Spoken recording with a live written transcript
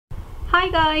Hi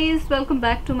guys, welcome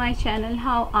back to my channel.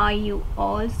 How are you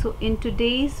all? So in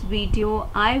today's video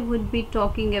I would be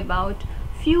talking about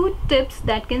few tips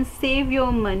that can save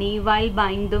your money while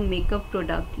buying the makeup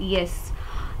product. Yes,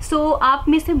 so आप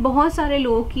में से बहुत सारे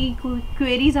लोगों की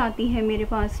queries आती है मेरे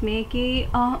पास में कि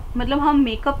मतलब हम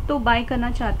मेकअप तो बाय करना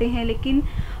चाहते हैं, लेकिन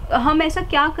हम ऐसा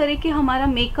क्या करें कि हमारा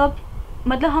मेकअप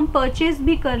मतलब हम परचेज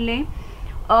भी कर लें,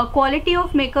 क्वालिटी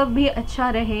ऑफ मेकअप भी अच्छा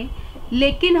रहे,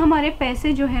 लेकिन हमारे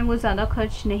पैसे जो हैं वो ज़्यादा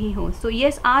खर्च नहीं हो। सो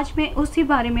यस, आज मैं उसी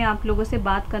बारे में आप लोगों से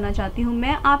बात करना चाहती हूँ।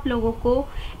 मैं आप लोगों को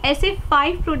ऐसे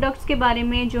 5 प्रोडक्ट्स के बारे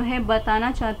में जो है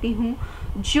बताना चाहती हूँ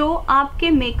जो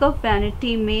आपके मेकअप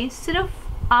वैनिटी में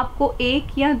सिर्फ आपको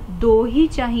 1 या 2 ही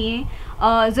चाहिए।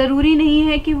 ज़रूरी नहीं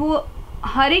है कि वो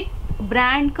हर एक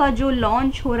ब्रांड का जो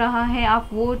लॉन्च हो रहा है आप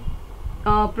वो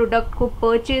प्रोडक्ट को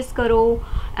परचेज करो,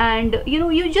 and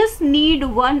you just need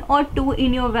 1 or 2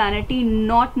 in your vanity,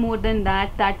 not more than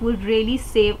that will really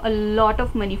save a lot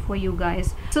of money for you guys.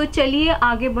 So चलिए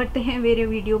आगे बढ़ते हैं मेरे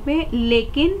वीडियो पे,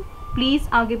 लेकिन प्लीज़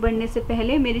आगे बढ़ने से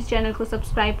पहले मेरे चैनल को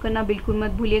सब्सक्राइब करना बिल्कुल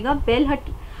मत भूलिएगा,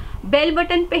 बेल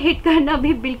बटन पे हिट करना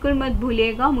भी बिल्कुल मत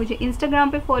भूलिएगा, मुझे इंस्टाग्राम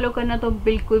पे फॉलो करना तो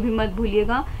बिल्कुल भी मत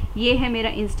भूलिएगा। ये है मेरा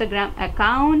इंस्टाग्राम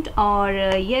अकाउंट। और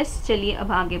यस, चलिए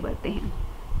अब आगे बढ़ते हैं।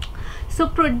 सो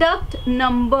प्रोडक्ट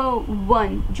नंबर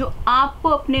 1 जो आपको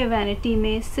अपने वैनिटी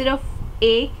में सिर्फ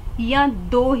 1 या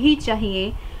 2 ही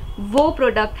चाहिए, वो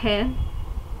प्रोडक्ट है,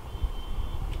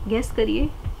 गेस करिए।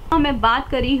 मैं बात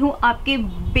कर रही हूँ आपके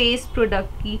बेस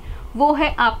प्रोडक्ट की, वो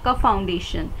है आपका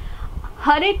फाउंडेशन।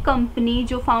 हर एक कंपनी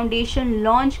जो फाउंडेशन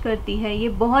लॉन्च करती है, ये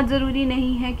बहुत ज़रूरी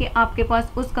नहीं है कि आपके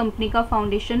पास उस कंपनी का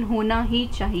फाउंडेशन होना ही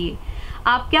चाहिए।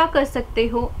 आप क्या कर सकते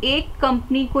हो, एक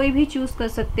कंपनी कोई भी चूज़ कर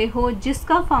सकते हो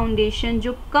जिसका फाउंडेशन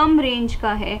जो कम रेंज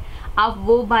का है आप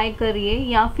वो बाय करिए,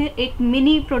 या फिर एक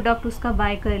मिनी प्रोडक्ट उसका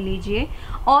बाय कर लीजिए।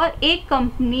 और एक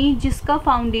कंपनी जिसका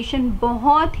फाउंडेशन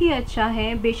बहुत ही अच्छा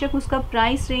है, बेशक उसका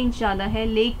प्राइस रेंज ज़्यादा है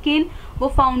लेकिन वो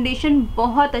फाउंडेशन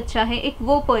बहुत अच्छा है, एक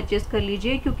वो परचेज़ कर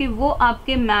लीजिए, क्योंकि वो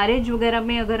आपके मैरिज वगैरह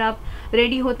में अगर आप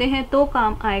रेडी होते हैं तो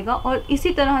काम आएगा। और इसी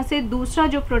तरह से दूसरा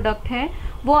जो प्रोडक्ट है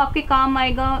वो आपके काम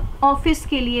आएगा ऑफिस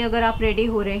के लिए, अगर आप रेडी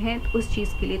हो रहे हैं तो उस चीज़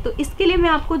के लिए। तो इसके लिए मैं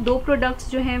आपको 2 प्रोडक्ट्स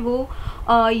जो हैं वो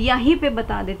यहीं पे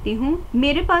बता देती हूँ।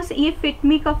 मेरे पास ये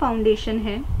फिटमी का फाउंडेशन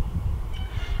है,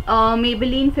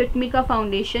 मेबेलिन फिटमी का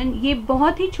फाउंडेशन। ये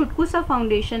बहुत ही छुटकू सा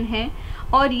फाउंडेशन है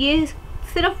और ये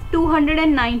सिर्फ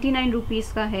 299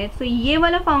 रुपीज़ का है। तो ये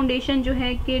वाला फाउंडेशन जो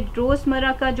है कि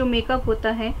रोज़मर्रा का जो मेकअप होता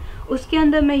है उसके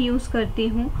अंदर मैं यूज़ करती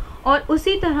हूँ। और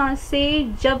उसी तरह से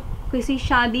जब किसी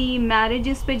शादी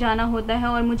मैरिजेस पे जाना होता है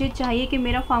और मुझे चाहिए कि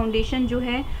मेरा फाउंडेशन जो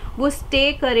है वो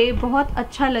स्टे करे, बहुत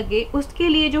अच्छा लगे, उसके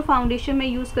लिए जो फाउंडेशन मैं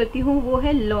यूज़ करती हूँ वो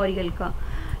है लॉरियल का।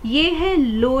 ये है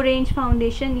लो रेंज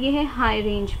फाउंडेशन, ये है high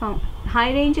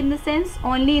range in the sense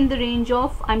only in the range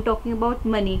of I am talking about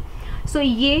money. सो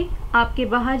ये आपके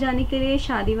बाहर जाने के लिए,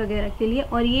 शादी वगैरह के लिए,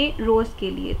 और ये रोज़ के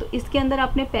लिए। तो इसके अंदर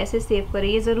अपने पैसे सेव करें।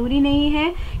 ये ज़रूरी नहीं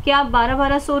है कि आप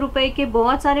 1200 रुपये के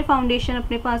बहुत सारे फाउंडेशन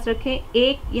अपने पास रखें,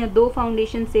 1 या 2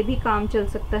 फाउंडेशन से भी काम चल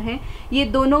सकता है। ये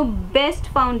दोनों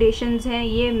बेस्ट फाउंडेशंस हैं,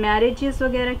 ये मैरिजेस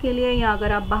वगैरह के लिए, या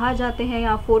अगर आप बाहर जाते हैं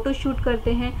या फ़ोटो शूट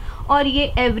करते हैं, और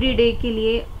ये एवरीडे के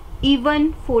लिए,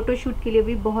 इवन फ़ोटो शूट के लिए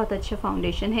भी बहुत अच्छा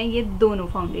फाउंडेशन है ये दोनों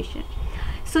foundation.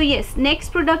 So yes,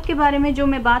 next product के बारे में जो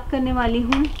मैं बात करने वाली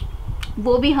हूँ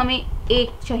वो भी हमें 1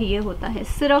 चाहिए होता है,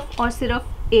 सिर्फ और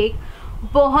सिर्फ 1।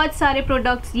 बहुत सारे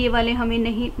प्रोडक्ट्स ये वाले हमें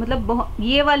नहीं, मतलब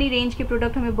ये वाली रेंज के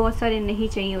प्रोडक्ट हमें बहुत सारे नहीं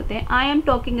चाहिए होते हैं। I am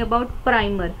talking about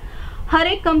primer. हर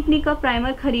एक कंपनी का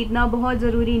प्राइमर ख़रीदना बहुत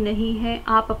ज़रूरी नहीं है,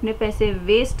 आप अपने पैसे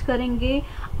वेस्ट करेंगे।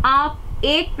 आप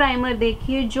एक प्राइमर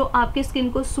देखिए जो आपकी स्किन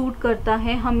को सूट करता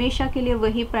है, हमेशा के लिए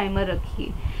वही प्राइमर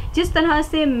रखिए। जिस तरह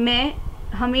से मैं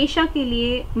हमेशा के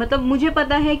लिए, मतलब मुझे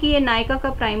पता है कि ये नायका का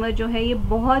प्राइमर जो है ये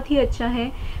बहुत ही अच्छा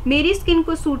है, मेरी स्किन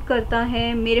को सूट करता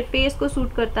है, मेरे फेस को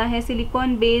सूट करता है।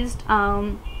 सिलिकॉन बेस्ड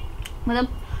मतलब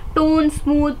टोन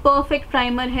स्मूथ परफेक्ट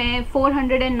प्राइमर है।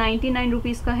 499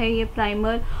 रुपीज़ का है ये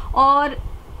प्राइमर, और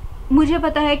मुझे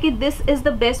पता है कि this is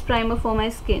the best primer for my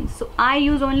skin. So I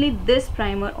use only this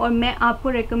primer, और मैं आपको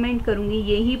रेकमेंड करूँगी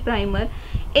यही प्राइमर।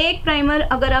 एक प्राइमर,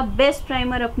 अगर आप बेस्ट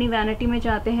प्राइमर अपनी वैनिटी में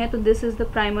चाहते हैं तो this is the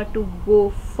primer to go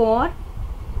for.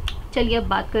 चलिए अब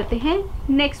बात करते हैं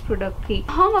नेक्स्ट प्रोडक्ट की।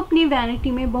 हम अपनी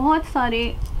वैनिटी में बहुत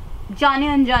सारे जाने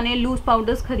अनजाने लूज़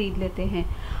पाउडर्स ख़रीद लेते हैं।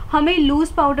 हमें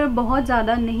लूज़ पाउडर बहुत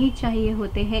ज़्यादा नहीं चाहिए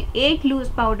होते हैं, एक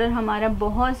लूज़ पाउडर हमारा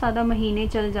बहुत ज़्यादा महीने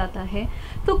चल जाता है।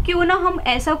 तो क्यों ना हम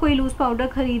ऐसा कोई लूज़ पाउडर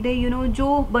ख़रीदें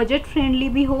जो बजट फ्रेंडली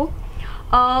भी हो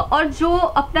और जो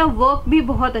अपना वर्क भी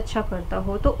बहुत अच्छा करता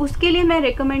हो। तो उसके लिए मैं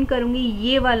रेकमेंड करूँगी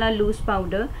ये वाला लूज़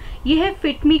पाउडर। ये है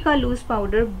फिटमी का लूज़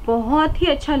पाउडर, बहुत ही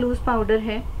अच्छा लूज़ पाउडर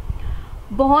है।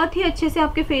 बहुत ही अच्छे से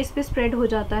आपके फेस पे स्प्रेड हो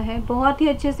जाता है, बहुत ही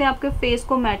अच्छे से आपके फेस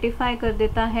को मैटिफाई कर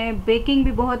देता है, बेकिंग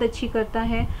भी बहुत अच्छी करता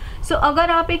है। सो अगर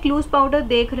आप एक लूज़ पाउडर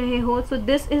देख रहे हो, so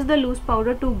this is the loose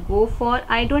powder to go for.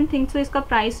 I don't think so इसका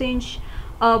प्राइस रेंज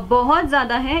बहुत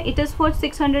ज़्यादा है। इट इज़ फॉर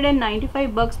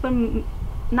 $695 पर।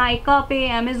 नायका पे,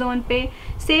 अमेज़ोन पे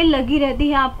सेल लगी रहती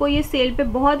है, आपको ये सेल पे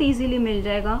बहुत इजीली मिल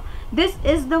जाएगा। This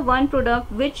is the one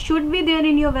product which should be there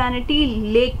in your vanity.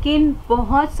 लेकिन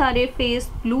बहुत सारे फेस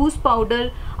लूज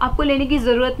पाउडर आपको लेने की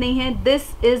ज़रूरत नहीं है। This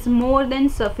is more than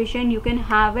sufficient. You can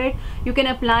have it, you can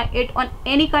apply it on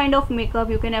any kind of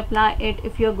makeup. You can apply it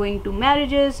if you are going to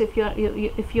marriages,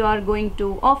 if you are going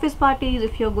to office parties,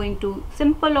 if you are going to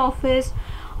simple office,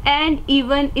 and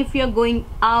even if you're going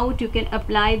out, you can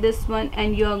apply this one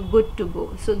and you're good to go.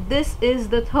 So this is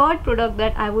the third product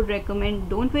that I would recommend.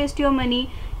 Don't waste your money,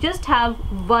 just have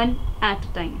one at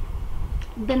a time.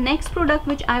 The next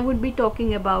product which I would be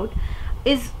talking about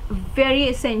is very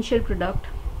essential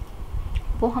product.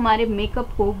 वो हमारे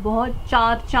makeup को बहुत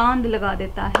चार चांद लगा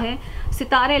देता है,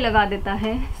 सितारे लगा देता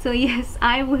है. So yes,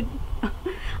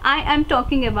 I am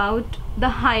talking about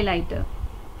the highlighter.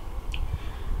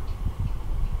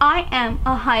 I am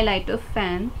a highlighter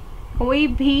fan. कोई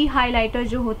भी हाइलाइटर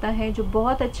जो होता है, जो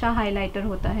बहुत अच्छा हाइलाइटर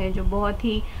होता है, जो बहुत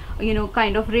ही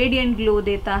काइंड ऑफ रेडिएंट ग्लो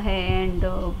देता है एंड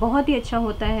बहुत ही अच्छा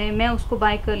होता है, मैं उसको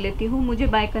बाय कर लेती हूँ. मुझे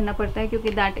बाय करना पड़ता है क्योंकि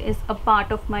that is a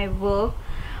part of my work.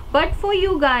 But for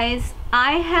you guys,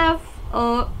 I have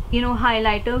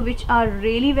highlighter which are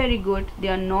really very good. They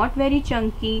are not very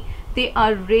chunky. They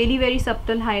are really very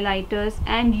subtle highlighters,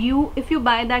 and if you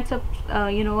buy that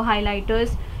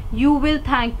highlighters, you will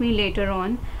thank me later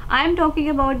on. I am talking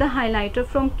about the highlighter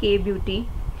from K Beauty.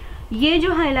 ये जो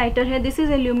highlighter है, this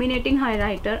is illuminating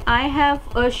highlighter. I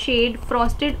have a shade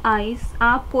Frosted Eyes.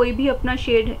 आप कोई भी अपना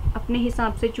shade अपने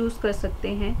हिसाब से चूज़ कर सकते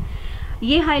हैं.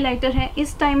 ये हाइलाइटर है.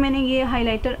 इस टाइम मैंने ये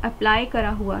हाइलाइटर अप्लाई करा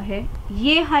हुआ है.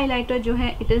 ये हाइलाइटर जो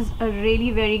है, it is a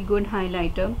really very good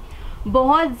highlighter.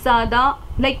 बहुत ज़्यादा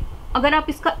अगर आप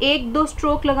इसका 1-2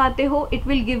 स्ट्रोक लगाते हो, it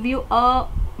will give you a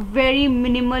very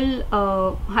minimal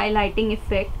highlighting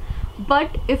effect,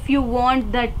 but if you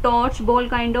want that torch ball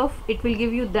kind of, it will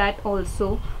give you that also.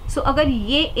 So अगर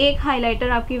ये एक highlighter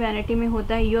आपकी वैनिटी में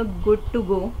होता है, you are good to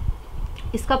go.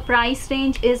 इसका price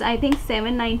range is I think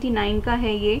 $799 का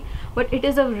है ये, but it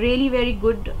is a really very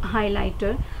good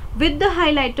highlighter. With the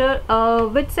highlighter,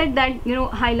 with set that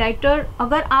highlighter,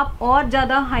 अगर आप और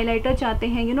ज़्यादा हाइलाइटर चाहते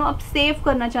हैं, आप सेव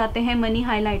करना चाहते हैं मनी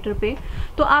हाइलाइटर पे,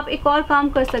 तो आप एक और काम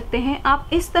कर सकते हैं. आप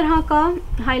इस तरह का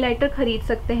हाइलाइटर ख़रीद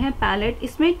सकते हैं पैलेट.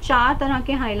 इसमें 4 तरह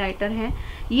के हाइलाइटर हैं.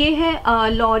 ये है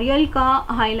लॉरियल का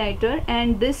highlighter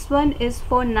and this one is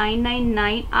for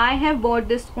 $999. I have bought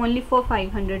this only for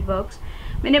 $500.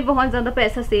 मैंने बहुत ज़्यादा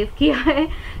पैसा सेव किया है.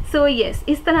 सो येस,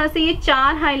 इस तरह से ये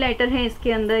 4 हाइलाइटर हैं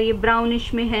इसके अंदर. ये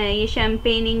ब्राउनिश में है, ये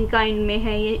शैम्पेनिंग काइंड में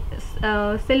है, ये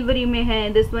सिल्वरी में है,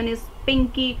 this one is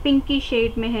Pinky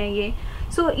shade में है ये.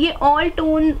 सो ये ऑल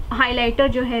टोन हाइलाइटर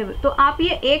जो है, तो आप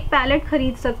ये एक पैलेट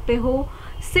ख़रीद सकते हो.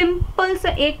 सिंपल सा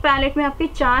एक पैलेट में आपके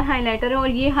 4 हाइलाइटर है, और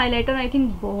ये हाइलाइटर आई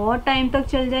थिंक बहुत टाइम तक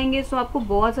चल जाएंगे. सो आपको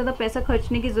बहुत ज़्यादा पैसा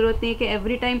खर्चने की ज़रूरत नहीं है कि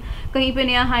एवरी टाइम कहीं पे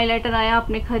नया हाइलाइटर आया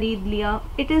आपने ख़रीद लिया.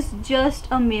 It is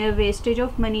just a mayor wastage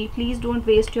of money. Please don't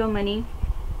waste your money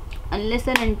unless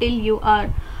and until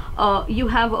you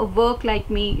have a work like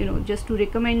me, just to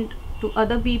recommend to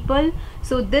other people.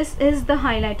 So this is the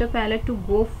highlighter palette to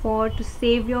go for to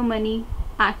save your money.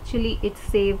 Actually it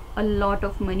save a lot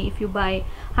of money if you buy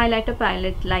highlighter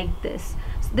palette like this.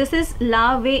 So this is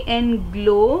Lave and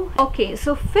Glow. Okay,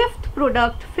 so fifth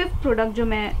product जो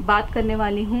मैं बात करने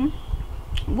वाली हूँ,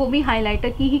 वो भी highlighter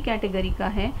की ही category का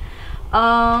है.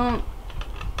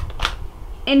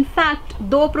 इनफैक्ट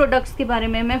 2 प्रोडक्ट्स के बारे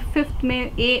में मैं फिफ्थ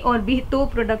में ए और बी 2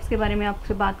 प्रोडक्ट्स के बारे में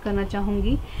आपसे बात करना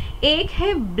चाहूँगी. एक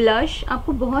है ब्लश.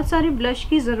 आपको बहुत सारे ब्लश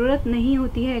की ज़रूरत नहीं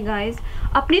होती है गाइस.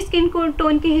 अपनी स्किन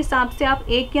टोन के हिसाब से आप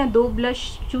 1 या 2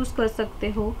 ब्लश चूज़ कर सकते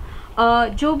हो.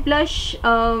 जो ब्लश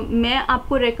मैं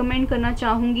आपको रेकमेंड करना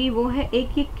चाहूँगी वो है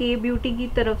एक ये के ब्यूटी की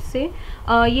तरफ से.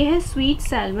 ये है स्वीट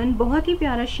सैल्मन. बहुत ही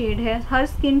प्यारा शेड है. हर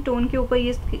स्किन टोन के ऊपर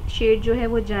ये शेड जो है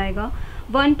वो जाएगा.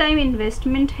 1 टाइम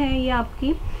इन्वेस्टमेंट है ये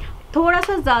आपकी. थोड़ा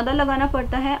सा ज़्यादा लगाना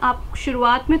पड़ता है. आप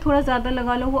शुरुआत में थोड़ा ज़्यादा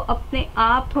लगा लो, वो अपने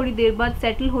आप थोड़ी देर बाद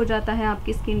सेटल हो जाता है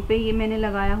आपकी स्किन पे. ये मैंने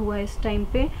लगाया हुआ है इस टाइम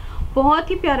पे. बहुत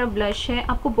ही प्यारा ब्लश है.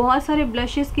 आपको बहुत सारे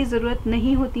ब्लशेस की ज़रूरत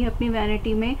नहीं होती है अपनी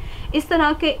वैनिटी में. इस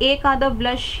तरह के एक आधा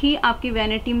ब्लश ही आपकी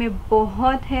वैनिटी में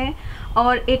बहुत है.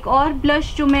 और एक और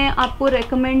ब्लश जो मैं आपको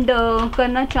रेकमेंड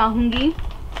करना चाहूँगी,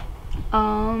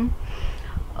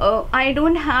 I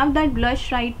don't have that blush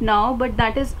right now, but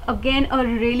that is again a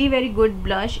really very good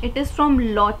blush. It is from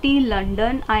Lottie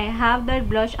London. I have that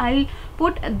blush. I'll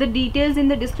put the details in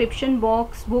the description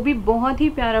box. वो भी बहुत ही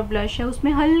प्यारा blush है,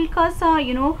 उसमें हल्का सा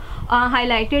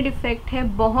highlighted effect है,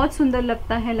 बहुत सुंदर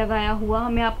लगता है लगाया हुआ।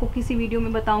 मैं आपको किसी वीडियो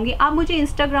में बताऊंगी, आप मुझे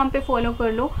इंस्टाग्राम पे फॉलो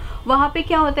कर लो। वहाँ पे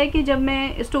क्या होता है कि जब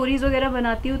मैं स्टोरीज़ वगैरह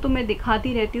बनाती हूँ तो मैं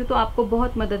दिखाती रहती हूँ, तो आपको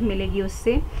बहुत मदद मिलेगी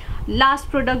उससे। लास्ट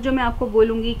प्रोडक्ट जो मैं आपको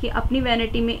बोलूँगी कि अपनी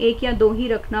वैनिटी में 1 या 2 ही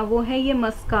रखना, वो है ये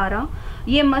मस्कारा।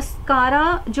 ये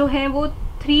मस्कारा जो है वो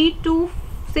 3 to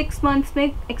 6 मंथ्स में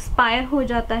एक्सपायर हो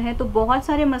जाता है, तो बहुत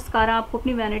सारे मस्कारा आपको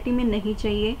अपनी वैनिटी में नहीं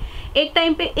चाहिए। एक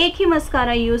टाइम पे एक ही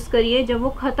मस्कारा यूज़ करिए, जब वो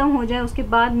ख़त्म हो जाए उसके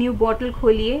बाद न्यू बॉटल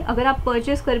खोलिए। अगर आप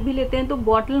परचेस कर भी लेते हैं तो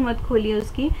बॉटल मत खोलिए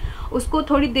उसको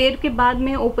थोड़ी देर के बाद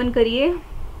में ओपन करिए।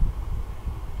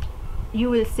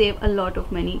 You will save a lot of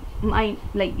money.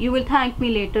 You will thank me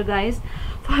later guys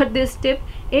for this tip.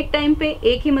 एक टाइम पे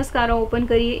एक ही मस्कारा ओपन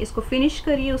करिए, इसको फिनिश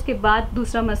करिए, उसके बाद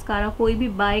दूसरा मस्कारा कोई भी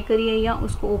बाय करिए या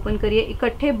उसको ओपन करिए।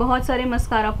 इकट्ठे बहुत सारे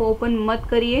मस्कारा को ओपन मत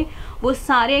करिए, वो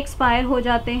सारे एक्सपायर हो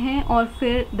जाते हैं और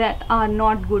फिर that are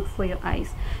not good for your eyes.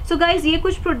 So guys, ये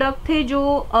कुछ प्रोडक्ट थे जो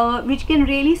which can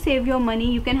really save your money.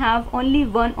 You can have only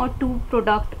 1 or 2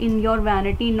 product in your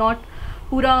vanity, not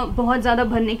पूरा बहुत ज़्यादा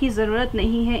भरने की ज़रूरत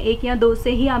नहीं है। 1 या 2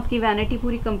 से ही आपकी वैनिटी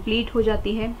पूरी कंप्लीट हो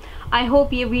जाती है। आई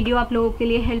होप ये वीडियो आप लोगों के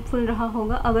लिए हेल्पफुल रहा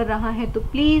होगा। अगर रहा है तो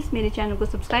प्लीज़ मेरे चैनल को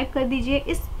सब्सक्राइब कर दीजिए,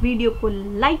 इस वीडियो को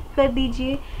लाइक कर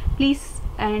दीजिए please,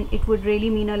 and it would really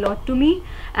mean a lot to me.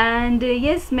 And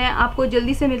yes, मैं आपको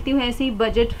जल्दी से मिलती हूँ ऐसी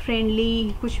बजट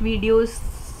फ्रेंडली कुछ वीडियोस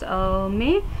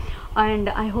में, एंड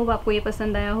आई होप आपको ये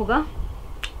पसंद आया होगा।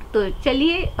 तो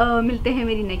चलिए मिलते हैं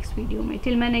मेरी नेक्स्ट वीडियो में।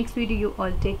 Till my next video, you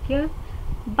all take care,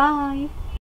 bye.